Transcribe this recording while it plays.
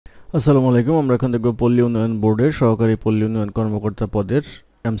আসসালামু আলাইকুম। আমরা এখন দেখব পল্লী উন্নয়ন বোর্ডের সহকারী পল্লী উন্নয়ন কর্মকর্তা পদের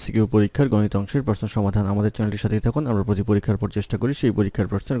এমসিকিউ পরীক্ষার গণিত অংশের প্রশ্ন সমাধান। আমাদের চ্যানেলটির সাথেই থাকুন। আমরা প্রতি পরীক্ষার পর চেষ্টা করি সেই পরীক্ষার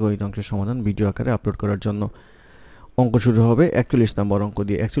প্রশ্নের গণিত অংশের সমাধান ভিডিও আকারে আপলোড করার জন্য। অঙ্ক শুরু হবে 41 নম্বর অঙ্ক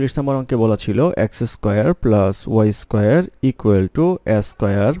দিয়ে। 41 নম্বর অঙ্কে বলা ছিল x square plus y square equal to a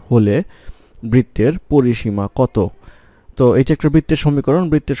square হলে বৃত্তের পরিসীমা কত। তো এটা একটা বৃত্তের সমীকরণ।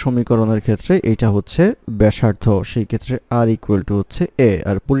 বৃত্তের সমীকরণের ক্ষেত্রে এটা হচ্ছে ব্যাসার্ধ, সেই ক্ষেত্রে r ইকুয়াল টু হচ্ছে a,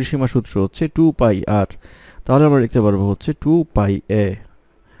 আর পরিসীমা সূত্র হচ্ছে 2 পাই r। তাহলে আমরা লিখতে পারবো হচ্ছে 2 পাই a।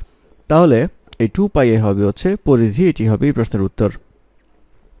 তাহলে এই 2 পাই a হবে হচ্ছে পরিধি, এটি হবে এই প্রশ্নের উত্তর।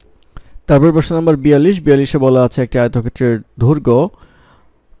 তারপর প্রশ্ন নাম্বার 42 এ বলা আছে একটি আয়তক্ষেত্রের দৈর্ঘ্য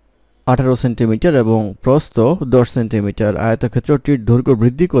 18 সেন্টিমিটার এবং প্রস্থ 10 সেন্টিমিটার। আয়তক্ষেত্রটির দৈর্ঘ্য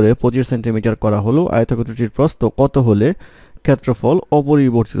বৃদ্ধি করে 25 সেন্টিমিটার করা হলো। আয়তক্ষেত্রটির প্রস্থ কত হলে ক্ষেত্রফল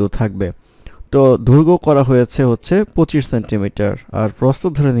অপরিবর্তিত থাকবে। তো দৈর্ঘ্য করা হয়েছে হচ্ছে 25 সেন্টিমিটার আর প্রস্থ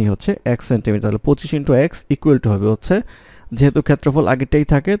ধরে নিই হচ্ছে 1 সেন্টিমিটার। তাহলে 25 ইন্টু x ইকুয়াল টু হবে হচ্ছে, যেহেতু ক্ষেত্রফল আগেরটাই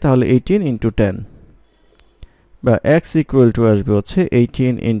থাকে তাহলে 18 ইন্টু 10, বা x ইকুয়াল টু আসবে হচ্ছে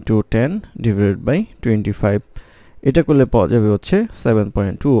 18 ইন্টু 10 ডিভাইডেড বাই 25। এটা করলে পাওয়া যাবে হচ্ছে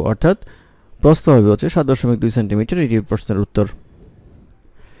 7.2, অর্থাৎ প্রস্থ হবে হচ্ছে 7.2 সেন্টিমিটার। এটি প্রশ্নের উত্তর।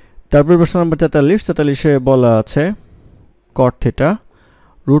 তারপর প্রশ্ন নম্বর 43-এ বলা আছে cot θ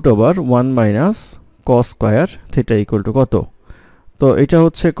root over 1 minus cos square theta equal to কত। তো এটা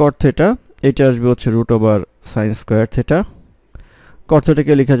হচ্ছে cot θ, এটা আসবে হচ্ছে root over sin square theta. cot θ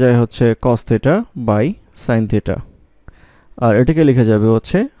কে লেখা যায় হচ্ছে cos θ বাই sin θ, আর এটাকে লেখা যাবে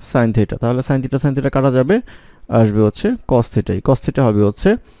হচ্ছে sin θ। তাহলে sin θ কাটা যাবে, আসবে হচ্ছে cos θ। cos θ হবে হচ্ছে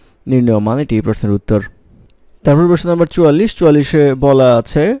নির্ণয় মান। এটি প্রশ্নের উত্তর। তারপর প্রশ্ন নাম্বার 44-এ বলা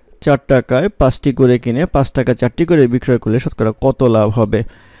আছে 4 টাকায় 5টি করে কিনে 5 টাকা 4টি করে বিক্রয় করলে শতকরা কত লাভ হবে।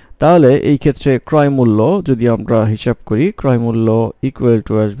 তাহলে এই ক্ষেত্রে ক্রয় মূল্য যদি আমরা হিসাব করি, ক্রয় মূল্য ইকুয়াল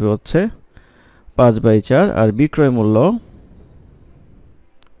টু আসবে হচ্ছে 5/4 আর বিক্রয় মূল্য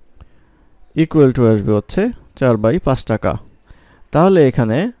ইকুয়াল টু আসবে হচ্ছে 4/5 টাকা। তাহলে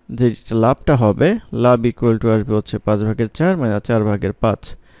এখানে যে লাভটা হবে, লাভ ইকুয়াল টু আসবে হচ্ছে 5/4 মাইনাস 4/5।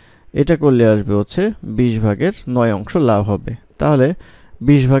 এটা করলে আসবে হচ্ছে 20/9 অংশ লাভ হবে। তাহলে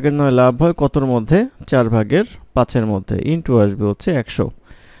 20/9 লাভ হয় কতর মধ্যে? 4/5-এর মধ্যে, ইন্টু আসবে হচ্ছে 100।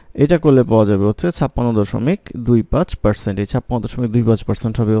 এটা করলে পাওয়া যাবে হচ্ছে 56.25%। এই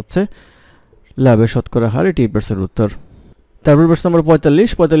 56.25% হবে হচ্ছে লাভের শতকরা হার। এটি প্রশ্নের উত্তর। তারপর প্রশ্ন নম্বর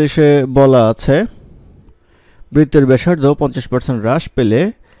 45-এ বলা আছে বৃত্তের ব্যাসার্ধ 50% হ্রাস পেলে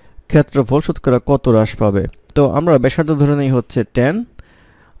ক্ষেত্রফল শতকরা কত হ্রাস পাবে। তো আমরা ব্যাসার্ধ ধরে নেই হচ্ছে 10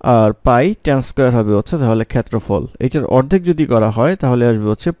 আর পাই 10 স্কয়ার হবে হচ্ছে তাহলে ক্ষেত্রফল। এটার অর্ধেক যদি করা হয় তাহলে আসবে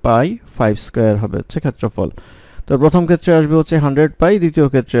হচ্ছে পাই 5 স্কয়ার হবে হচ্ছে ক্ষেত্রফল। তো প্রথম ক্ষেত্রে আসবে হচ্ছে 100 পাই, দ্বিতীয়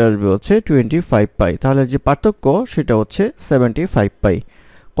ক্ষেত্রে আসবে হচ্ছে 25 পাই। তাহলে যে পার্থক্য সেটা হচ্ছে 75 পাই।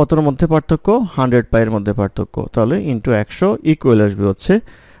 কতর মধ্যে পার্থক্য? 100 পাইয়ের মধ্যে পার্থক্য। তাহলে ইন্টু 100 ইকুয়াল আসবে হচ্ছে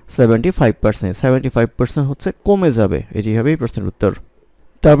 75%। 75% হচ্ছে কমে যাবে। এটি হবে এই প্রশ্নের উত্তর।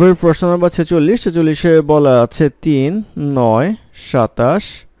 তারপরে প্রশ্ন নম্বর 46-এ বলা আছে 3, 9, 27 ...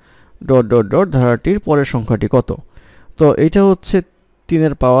 ধারাটির পরের সংখ্যাটি কত। তো এটা হচ্ছে 3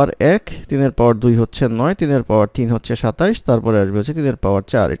 এর পাওয়ার 1, 3 এর পাওয়ার 2 হচ্ছে 9, 3 এর পাওয়ার 3 হচ্ছে 27, তারপরে আসবে হচ্ছে 3 এর পাওয়ার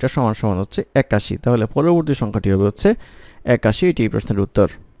 4, এটা সমান সমান হচ্ছে 81। তাহলে পরবর্তী সংখ্যাটি হবে হচ্ছে 81। এটি প্রশ্নের উত্তর।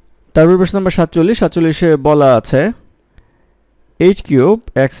 তারপর প্রশ্ন নম্বর 47-এ বলা আছে 8 cube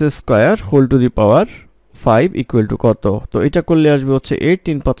x square whole to the power 5 equal to কত। তো এটা করলে আসবে হচ্ছে 8,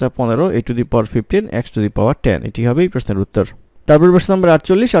 3 × 5 = 15, a to the power 15, x to the পাওয়ার 10। এটি হবে এই প্রশ্নের উত্তর। তারপর প্রশ্ন নম্বর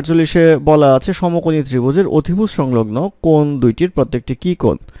 48-এ বলা আছে সমকোণী ত্রিভুজের অতিভুজ সংলগ্ন কোণ দুইটির প্রত্যেকটি কি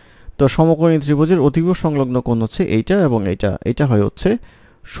কোণ। তো সমকোণী ত্রিভুজের অতিভুজ সংলগ্ন কোণ হচ্ছে এইটা এবং এইটা। এটা হয় হচ্ছে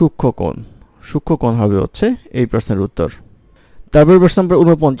সূক্ষ্ম কোণ। সূক্ষ্ম কোণ হবে হচ্ছে এই প্রশ্নের উত্তর। তারপর প্রশ্ন নম্বর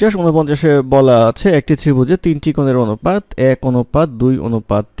 49-এ বলা আছে একটি ত্রিভুজে 3টি কোণের অনুপাত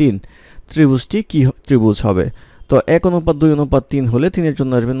 1:2:3। ত্রিভুজটি কি ত্রিভুজ হবে। তো 1:2:3 হলে 3 এর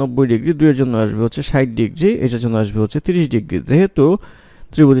জন্য আসবে 90 ডিগ্রি, 2 এর জন্য আসবে হচ্ছে 60 ডিগ্রি, এটার জন্য আসবে হচ্ছে 30 ডিগ্রি। যেহেতু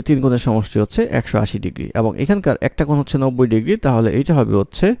ত্রিভুজে 3 কোণের সমষ্টি হচ্ছে 180 ডিগ্রি এবং এখানকার একটা কোণ হচ্ছে 90 ডিগ্রি, তাহলে এইটা হবে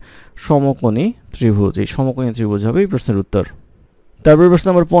হচ্ছে সমকোণী ত্রিভুজ। এই সমকোণী ত্রিভুজ হবে এই প্রশ্নের উত্তর। তারপর প্রশ্ন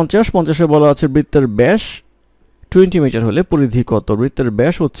নম্বর 50-এ বলা আছে বৃত্তের ব্যাস 20 মিটার হলে পরিধি কত। বৃত্তের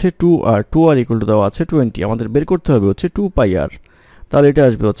ব্যাস হচ্ছে 2r, 2r ইকুয়াল টু দেওয়া আছে 20। আমাদের বের করতে হবে হচ্ছে 2 পাই r। তাহলে এটা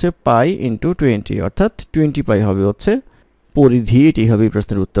আসবে হচ্ছে পাই ইন্টু 20, অর্থাৎ 20 পাই হবে হচ্ছে পরিধি। এটি হবে এই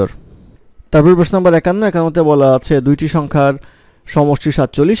প্রশ্নের উত্তর। তারপর প্রশ্ন নম্বর 51-তে বলা আছে দুইটি সংখ্যার সমষ্টি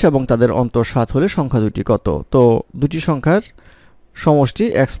 47 এবং তাদের অন্তর 7 হলে সংখ্যা দুটি কত। তো দুটি সংখ্যার সমষ্টি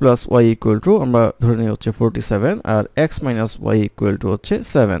x plus y equal to আমরা ধরে নিই হচ্ছে 47 আর x minus y equal to হচ্ছে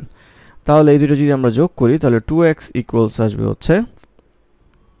 7। তাহলে এই দুটো যদি আমরা যোগ করি তাহলে 2x ইকুয়ালস আসবে হচ্ছে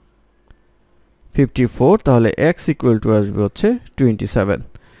 54, তাহলে x ইকুয়াল টু আসবে হচ্ছে 27,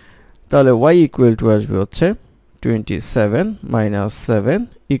 তাহলে y ইকুয়াল টু আসবে হচ্ছে 27 মাইনাস 7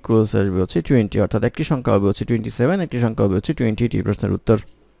 ইকুয়ালস আসবে হচ্ছে 20, অর্থাৎ একটি সংখ্যা হবে হচ্ছে 27, একটি সংখ্যা হবে হচ্ছে 20, এটি প্রশ্নের উত্তর।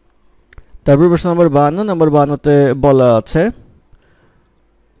 তারপর প্রশ্ন নম্বর 52, নম্বর 52তে বলা আছে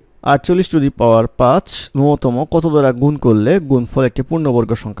 48 টু দি পাওয়ার 5 ন্যূনতম কত দ্বারা গুণ করলে গুণফল একটি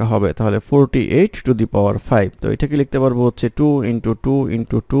পূর্ণবর্গ সংখ্যা হবে, তাহলে 48 টু দি পাওয়ার 5, তো এটাকে লিখতে পারবো হচ্ছে 2 into 2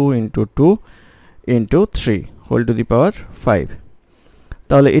 into 2 into 2 into 3 whole to the পাওয়ার 5,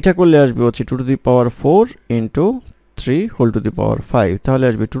 তাহলে এটা করলে আসবে হচ্ছে 2 to the power 4 into 3 whole to the পাওয়ার 5, তাহলে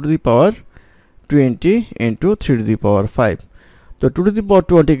আসবে 2 to the power 20 into 3 to the পাওয়ার 5, তো 2 টু দি পাওয়ার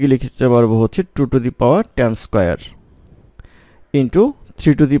 20 কে লিখতে পারবো হচ্ছে 2 to the power 10 square into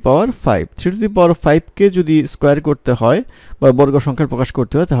 3 to the power 5, 3 to the পাওয়ার 5 কে যদি স্কয়ার করতে হয় বা বর্গ সংখ্যার প্রকাশ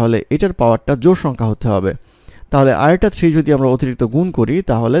করতে হয় তাহলে এটার পাওয়ারটা জোড় সংখ্যা হতে হবে, তাহলে আরেকটা 3 যদি আমরা অতিরিক্ত গুণ করি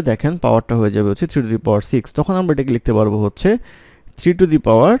তাহলে দেখেন পাওয়ারটা হয়ে যাবে হচ্ছে 3 টু দি পাওয়ার 6, তখন আমরা এটাকে লিখতে পারবো হচ্ছে 3 টু দি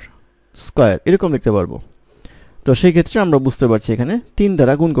পাওয়ার স্কয়ার, এরকম লিখতে পারবো। তো সেই ক্ষেত্রে আমরা বুঝতে পারছি এখানে 3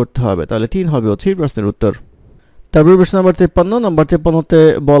 দ্বারা গুণ করতে হবে, তাহলে 3 হবে হচ্ছে এই প্রশ্নের উত্তর। তারপর প্রশ্ন নম্বর 53, নম্বর 53তে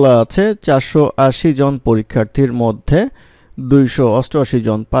বলা আছে 480 জন পরীক্ষার্থীর মধ্যে 288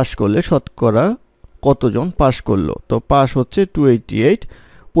 জন পাশ করলে শতকরা কতজন পাশ করলো, তো পাশ হচ্ছে 288,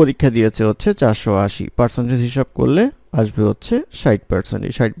 পরীক্ষা দিয়েছে হচ্ছে 480, পার্সেন্টেজ হিসাব করলে আসবে হচ্ছে 60%,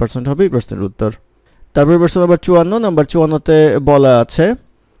 এই 60% হবে এই প্রশ্নের উত্তর। তারপর প্রশ্ন নম্বর 54, নম্বর 54তে বলা আছে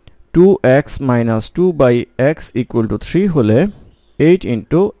 2x minus 2 by x equal to 3 হলে 8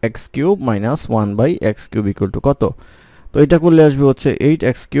 into x cube minus 1 by x cube equal to কত, তো এটা করলে আসবে হচ্ছে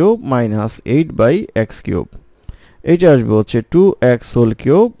 8x cube minus 8 by x cube, এটা আসবে হচ্ছে 2x whole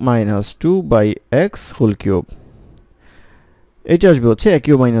cube minus 2 by x whole cube, এটা আসবে হচ্ছে a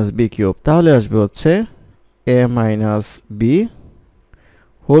cube minus b cube, তাহলে আসবে হচ্ছে a minus b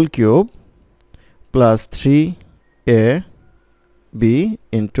whole cube plus 3a b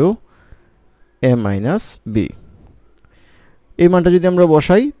into a minus b, এই মানটা যদি আমরা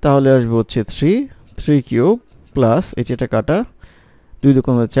বসাই তাহলে আসবে হচ্ছে 3 কিউব প্লাস এটা কাটা 2 2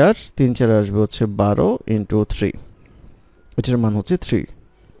 4 3 4 আসবে হচ্ছে 12 ইন্টু 3, এটার মান হচ্ছে 3,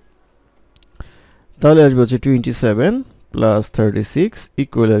 তাহলে আসবে হচ্ছে 27 প্লাস 36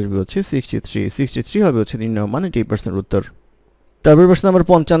 ইকুয়াল আসবে হচ্ছে 63 হবে হচ্ছে নির্ণয় মান, এটি প্রশ্নের উত্তর। তারপর প্রশ্ন নম্বর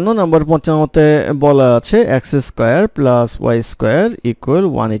 55, নম্বর 55তে বলা আছে x square plus y square equal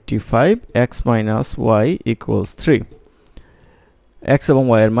 185, x minus y equals 3, x এবং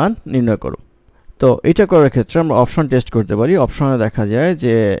y এর মান নির্ণয় করো। তো এটা করার ক্ষেত্রে আমরা অপশন টেস্ট করতে পারি, অপশনে দেখা যায়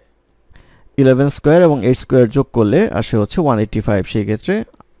যে 11 স্কয়ার এবং 8 স্কয়ার যোগ করলে আসে হচ্ছে 185, সেই ক্ষেত্রে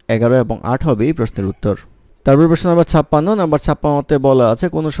 11 এবং 8 হবে এই প্রশ্নের উত্তর। তারপর প্রশ্ন নম্বর 56, নম্বর 56তে বলা আছে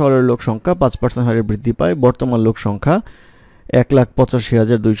কোন শহরের লোক সংখ্যা 5% হারে বৃদ্ধি পায়, বর্তমান লোক সংখ্যা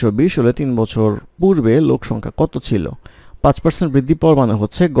 1,85,220 হলে 3 বছর পূর্বে লোক সংখ্যা কত ছিল, 5% বৃদ্ধি পাওয়ার মানে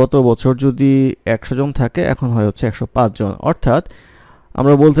হচ্ছে গত বছর যদি 100 জন থাকে এখন হয় হচ্ছে 105 জন, অর্থাৎ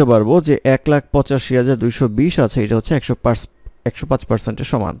আমরা বলতে পারবো যে 1,85,220 আছে এটা হচ্ছে 105%-এর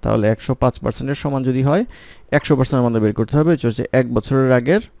সমান, তাহলে 105%-এর সমান যদি হয় 100% আমাদের বের করতে হবে, এটা হচ্ছে 1 বছরের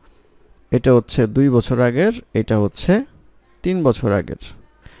আগের, এটা হচ্ছে 2 বছর আগের, এটা হচ্ছে 3 বছর আগের,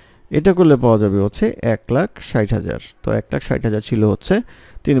 এটা করলে পাওয়া যাবে হচ্ছে 1,60,000, তো 1,60,000 ছিল হচ্ছে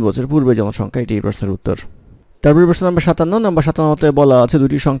 3 বছর পূর্বে জনসংখ্যা, এটি এই প্রশ্নের উত্তর। তারপর প্রশ্ন নম্বর 57, নম্বর 57তে বলা আছে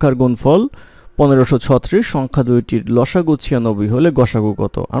দুটি সংখ্যার গুণফল 1536, সংখ্যা দুইটির লসাগু 96 হলে গসাগু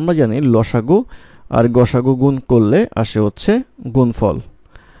কত, আমরা জানি লসাগু আর গসাগু গুণ করলে আসে হচ্ছে গুণফল,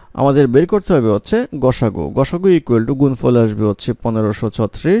 আমাদের বের করতে হবে হচ্ছে গসাগু ইকুয়াল টু গুণফল আসবে হচ্ছে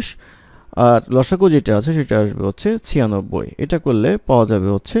 1536 আর লসাগু যেটা আছে সেটা আসবে হচ্ছে 96, এটা করলে পাওয়া যাবে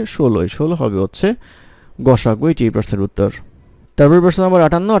হচ্ছে 16 হবে হচ্ছে গসাগু, এটি এই প্রশ্নের উত্তর। তারপর প্রশ্ন নম্বর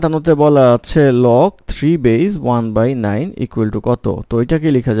 58তে বলা আছে log 3 base 1/9 ইকুয়াল টু কত, তো এটাকে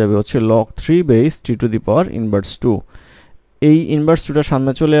লেখা যাবে হচ্ছে log 3 base 3 to the power inverse 2, এই ইনভার্স 2টা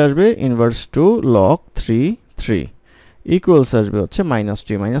সামনে চলে আসবে, ইনভার্স 2 log 3 ইকুয়ালস আসবে হচ্ছে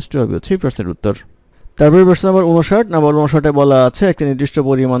 -2 হবে হচ্ছে এই প্রশ্নের উত্তর। তারপর প্রশ্ন নম্বর 59, নম্বর 59-এ বলা আছে একটি নির্দিষ্ট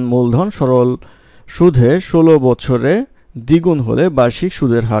পরিমাণ মূলধন সরল সুদে 16 বছরে দ্বিগুণ হলে বার্ষিক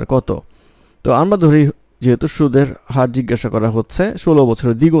সুদের হার কত, তো আমরা ধরি যেহেতু সুদের হার জিজ্ঞাসা করা হচ্ছে 16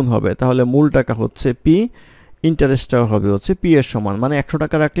 বছরে দ্বিগুণ হবে, তাহলে মূল টাকা হচ্ছে p, ইন্টারেস্টটা হবে হচ্ছে p এর সমান, মানে 100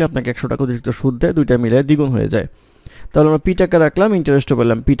 টাকা রাখলে আপনাকে 100 টাকা অতিরিক্ত সুদ দেয়, দুইটা মিলে দ্বিগুণ হয়ে যায়, তাহলে আমরা p টাকা রাখলাম, ইন্টারেস্টও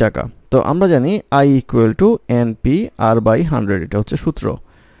পেলাম p টাকা, তো আমরা জানি i equal to np r/100, এটা হচ্ছে সূত্র,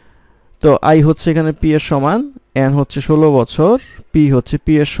 তো i হচ্ছে এখানে p এর সমান, n হচ্ছে 16 বছর, p হচ্ছে p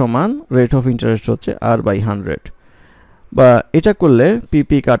এর সমান, রেট অফ ইন্টারেস্ট হচ্ছে r/100, বা এটা করলে p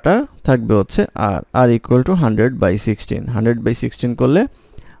কাটা থাকবে হচ্ছে r ইকুয়াল টু 100/16 করলে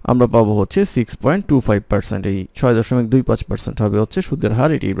আমরা পাবো হচ্ছে 6.25%। এই 6.25% হবে হচ্ছে সুদের হার,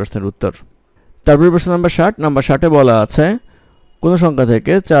 এটি এই প্রশ্নের উত্তর। তারপরে প্রশ্ন নাম্বার 60। নাম্বার 60-এ বলা আছে কোন সংখ্যা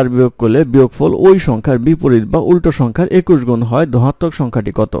থেকে 4 বিয়োগ করলে বিয়োগফল ওই সংখ্যার বিপরীত বা উল্টো সংখ্যার 21 গুণ হয়, ধনাত্মক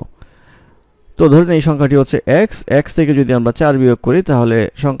সংখ্যাটি কত? তো ধরেন এই সংখ্যাটি হচ্ছে x থেকে যদি আমরা 4 বিয়োগ করি তাহলে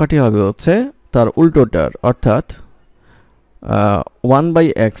সংখ্যাটি হবে হচ্ছে তার উল্টোটার, অর্থাৎ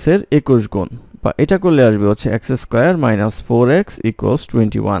 1/x এর 21 গুণ, বা এটা করলে আসবে হচ্ছে x² - 4x =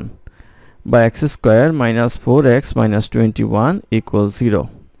 21, বা x² - 4x - 21 = 0,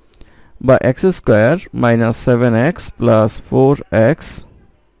 বা x² - 7x +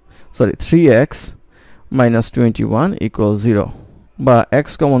 3x - 21 = 0, বা x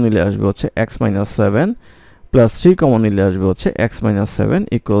কমন নিলে আসবে হচ্ছে x - 7 + 3 কমন নিলে আসবে হচ্ছে x - 7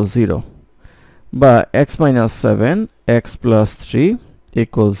 = 0, বা x - 7 x + 3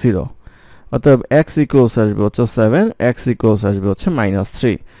 = 0। অতএব x ইকুয়ালস আসবে হচ্ছে 7, x ইকুয়ালস আসবে হচ্ছে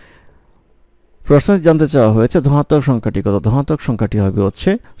 -3। প্রশ্নে জানতে চাওয়া হয়েছে ধনাত্মক সংখ্যাটি কত? ধনাত্মক সংখ্যাটি হবে হচ্ছে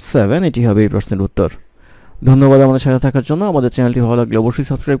 7, এটি হবে এই প্রশ্নের উত্তর। ধন্যবাদ আমাদের সাথে থাকার জন্য। আমাদের চ্যানেলটি ভালো লাগলে অবশ্যই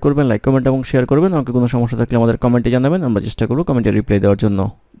সাবস্ক্রাইব করবেন, লাইক, কমেন্ট এবং শেয়ার করবেন। আমাকে কোনো সমস্যা থাকলে আমাদের কমেন্টে জানাবেন, আমরা চেষ্টা করব কমেন্টে রিপ্লাই দেওয়ার জন্য।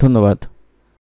 ধন্যবাদ।